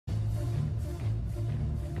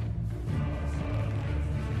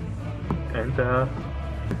Enter.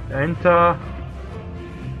 Enter.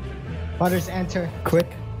 Butters, enter. Quick.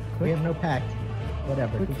 We have no pact.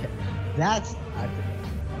 Whatever. Who cares? That's.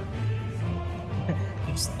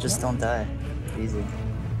 Just don't die. Easy.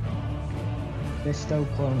 Bestow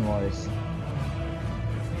Clone Wars.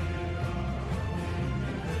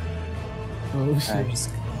 Oh shit. Alright,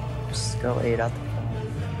 just go 8 out the front.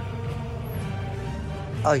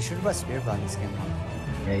 Oh, you should have brought Spirit Bomb this game.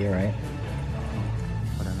 Yeah, you're right.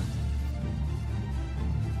 Whatever.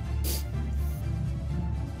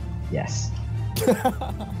 Yes.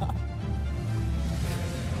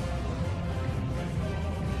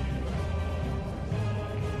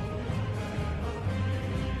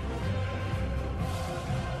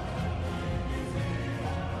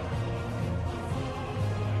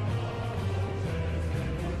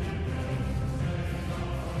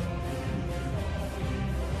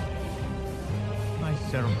 Nice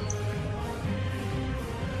serum.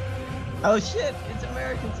 Oh shit! It's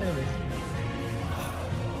American service.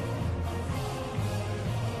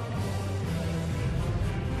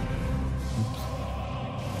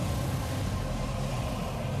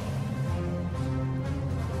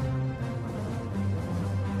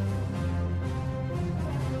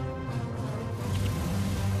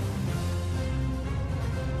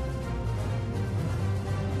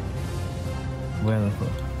 Where the fuck?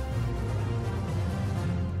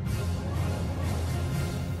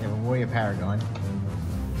 Yeah, but Warrior Power going.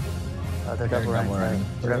 Oh, they're double running.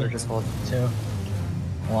 Whatever, just hold. 2,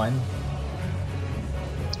 1.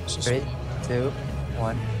 3, 2,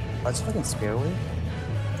 1. Let's fucking Spear Wave.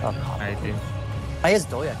 Oh, God. I did. I has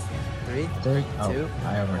Doyak. 3, 3. Oh, 2,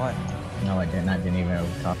 I over. 1. No, I didn't. I didn't even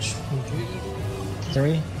overtouch.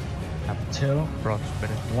 3, 2, Broad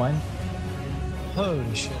spirit. 1.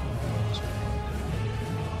 Holy shit.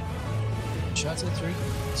 Shots at 3,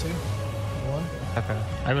 2, 1. Okay.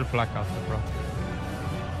 I will black out the broad.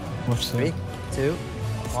 Watch 3, that. 2,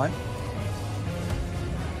 1.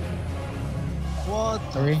 What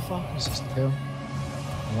the 3, fuck is this? 2,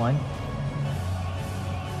 1.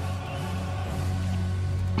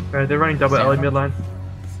 Alright, they're running double Zero. Ellie midline.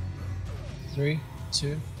 3,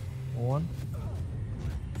 2, 1.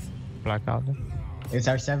 Black out them. Is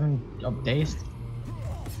our 7 up dazed?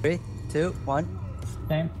 3, 2, 1.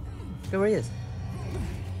 Same. Look where he is.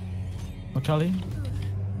 Oh, Charlie.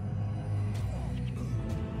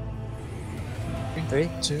 3,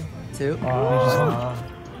 2. 2.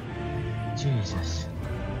 Jesus.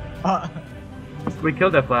 We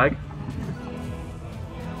killed that flag.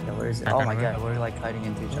 Yeah, where is it? I Oh can my run. god, we're like hiding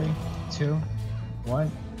into each 3, other. 2,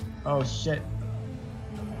 1. Oh shit.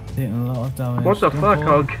 Taking a lot of damage. What the Don't fuck,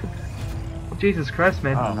 fall. Hog? Jesus Christ,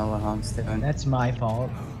 man. I don't know what Hong's doing. That's my fault.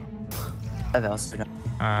 What else?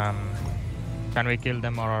 Can we kill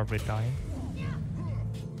them or are we dying?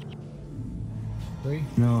 3,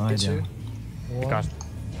 No 2, idea. 1. Because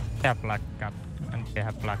they have black cap and they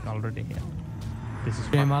have black already here. This is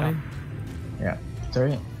Okay, fucked Molly. up. Yeah.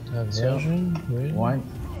 3, Version, really? 1.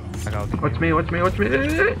 Black out Watch here. me, watch me, watch me.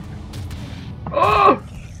 Oh!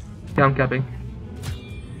 Yeah, I'm capping.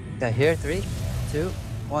 Yeah, here. 3, 2,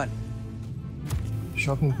 1.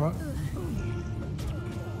 Shocking proc.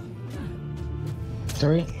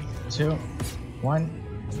 3, 2, 1.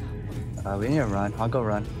 We need to run. I'll go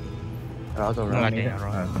run. Or I'll go I'm run. lagging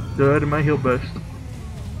around. Good, my heal burst.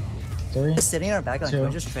 3, Just sitting on our back line. Can 2,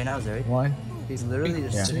 we just train out Zeri? 1. He's literally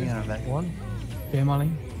just Yeah. sitting on our back. 1. Okay,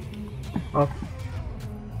 Molly. Oh,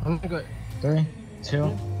 I'm gonna go. 3, 2,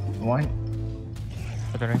 1.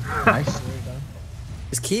 Okay. Nice.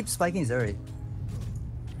 Just keep spiking Zeri.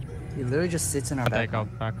 He literally just sits in our I back. take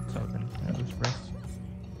out back so then I just press.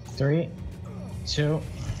 3, 2,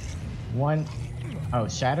 1. Oh,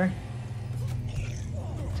 shatter?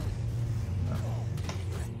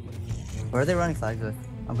 Where are they running flags with?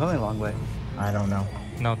 I'm coming a long way. I don't know.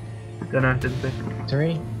 No. then I didn't think.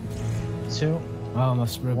 3, 2, Oh, my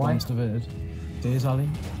spirit One. bomb's diverted. Days, Ali.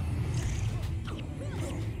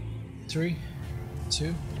 3,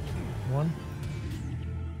 2, 1.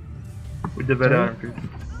 We did better.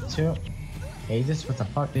 2. Aegis, what the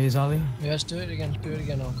fuck? Days, Ali. Yeah, let's do it again. Do it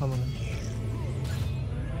again. I'll come on.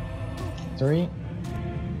 3,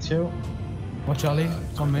 2, Watch Ali.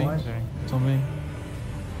 It's on me. One. Sorry. It's on me.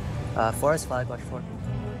 Forest flag, watch for.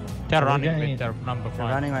 They're We're running gonna with need- their number They're 5.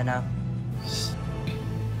 running right now.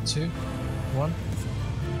 2, 1.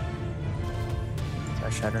 So I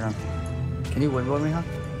shattered him. Can you windward me, huh?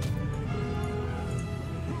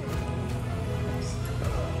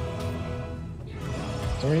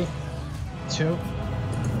 Three, 2,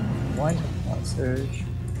 1. Surge.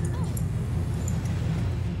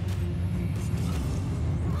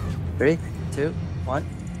 3, 2, 1.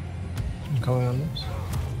 coming on this.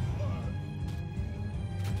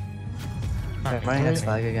 I'm running next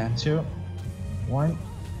flag again. 2, 1.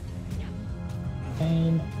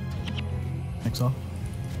 Aim. Next off.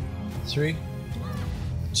 3,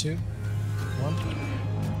 2, 1.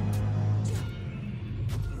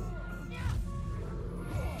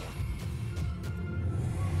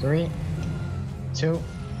 3, 2,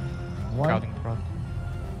 1. Scouting front.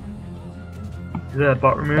 Is that a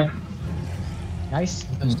bot remove? Nice.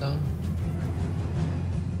 That's down.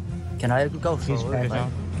 Can I go He's forward? back.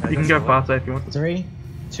 You can go fast if you want. 3,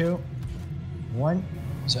 2, 1.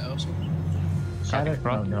 Is that also? Shatter. No,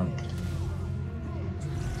 front. no.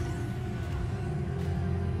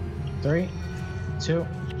 3, 2,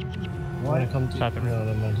 Wanna 1. come to? Shatter. No,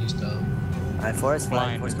 no, man, he's down. Alright, forest flag.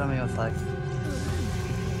 Blind. Forest coming on flag.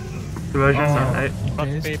 Diversion Oh. on 8.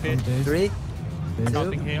 Front Dazed. PP. I'm dazed. 3, Dazed.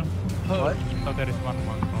 Scouting heal. what? So there is one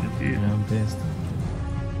monk on. Yeah, I'm dazed.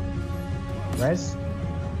 Res.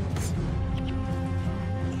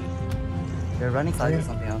 They're running flag or Yeah.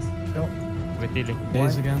 something else. Go. With healing.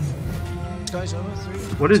 Dazed again. Guys, over 3.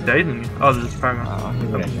 What is dazing you? Oh, there's a promo. Oh, he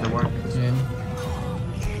That's would've the one. Jane.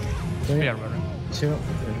 3, We are running. 2,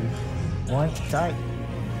 1. Die.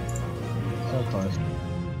 So close.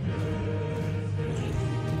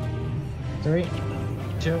 3,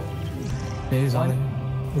 2, Dazed One. Ollie.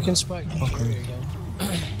 We can spike Okay. again.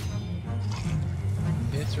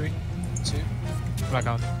 Here, 3, 2.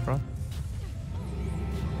 Blackout front.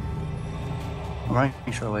 I'm running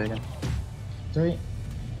short away again. 3,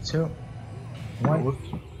 2, 1. Whoops.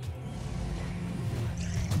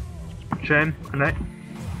 Chain, an 8.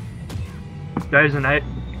 Guys, an 8.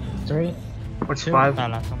 3, What's Two. 5?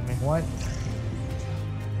 Last on me. 1.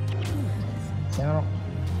 0.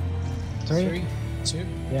 3. 3, 2,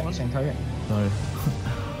 Yeah, 1. same target. Sorry.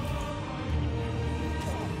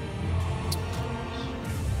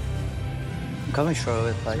 I'm coming short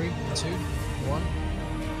with flag. 3, 2, 1.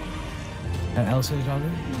 And Elsa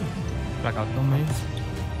Ollie. Blackout On me.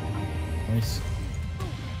 Nice.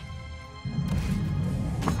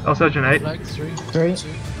 I'll search an 8. Flag 3, 3. 2.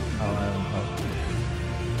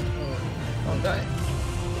 Oh, die.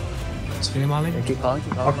 Stream Ollie. Yeah, keep calling,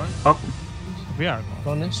 keep calling. Up. We are going.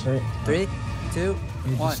 Go on this. 3. 3, 2, You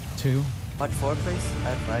 1. just 2. Watch forward, please. I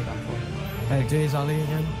have flag on forward. Hey, Dazed Ollie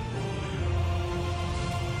again.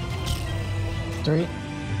 3,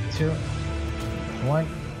 2, 1.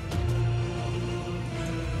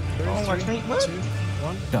 3, Oh, watch me. 2,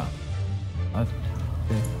 1. Yeah.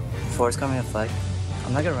 Forest coming on flag.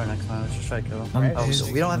 I'm not gonna run next time. Let's just try to kill him. I'm Oh, dazed.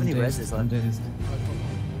 so we don't have I'm any dazed. reses I'm left. dazed.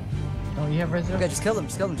 Oh, you have res there? Okay, just kill them,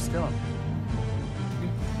 just kill them, just kill them.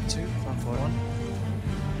 2, On forward. 1.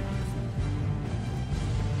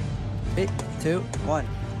 3, 2, 1.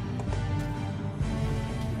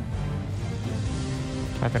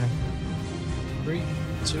 Happening. 3,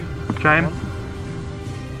 2, Chain. 1.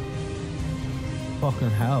 Fucking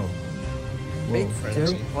hell. 3, Whoa, 2,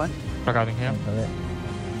 frenzy. 1. Blackouting here.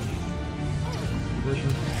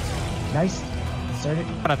 Nice. Started.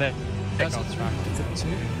 What are they? Take That's a out 3, back. 2.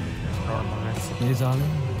 Normal. Nice. Dazed Ollie.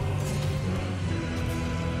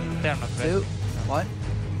 They are not 2, ready. 1.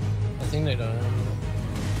 I think they don't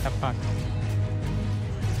have Have back.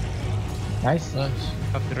 Nice. Nice.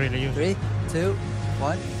 Not really use. 3, 2,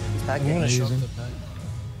 1. He's I'm packing. gonna shot Using. the pack.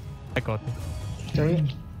 I got it.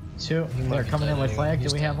 3, 2. He might They're be coming dead in with anyway. flag.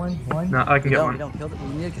 He's Do we have one? 1. No, I can We get don't, one. we don't. Kill the,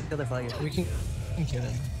 we need to kill their flag here. We can kill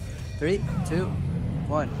him. 3, 2,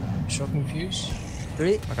 1. Shocking fuse.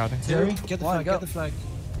 3, Blackouting. 2, Get the 1, flag, go. get the flag.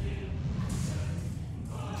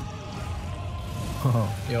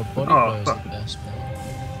 Oh, Your body Oh, blow is fuck. the best, man.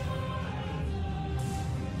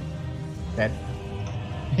 Dead.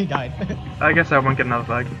 He died. I guess I won't get another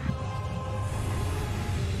flag.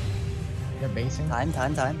 They're basing. Time,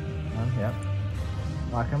 time, time. Oh, yep.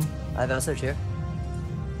 Lock him. I have a search here.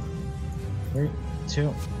 3, 2,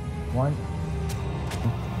 1.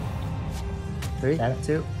 3, Got it.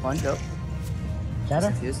 2, 1, go.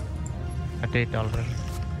 Shatter. Fuse. I did already.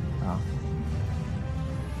 Oh.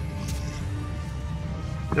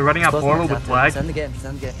 They're running out Close portal monks with after. flag. Just end the game, just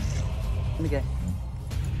end the game. End the game.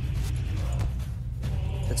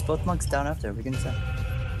 It's both monks down after, we can just end.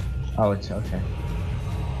 Oh, it's okay.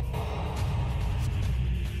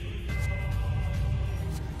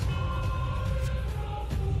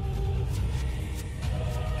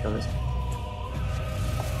 Kill this.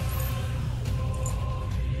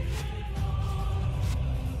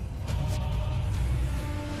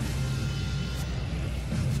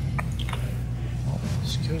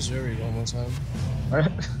 Just kill Zuri one more time.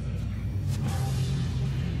 Alright.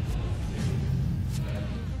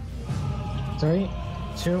 3,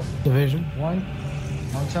 2, division. 1.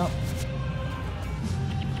 On top.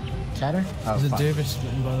 Chatter? Oh, There's a fuck. Davis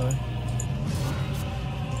splitting, by the way.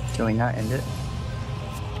 Can we not end it?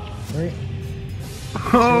 3,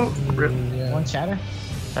 Oh, rip. Yeah. 1 chatter.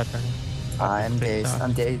 Chatter. I'm Big days. dot.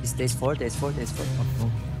 I'm days. Days 4. Days 4. Days 4.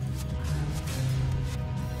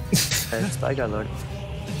 Oh, Spy guard lord.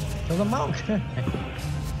 Kill the monk.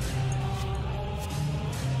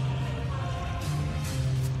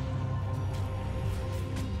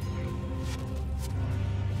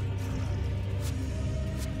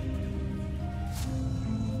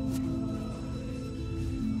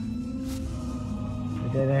 We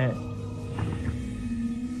did it.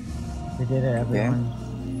 We did it, everyone.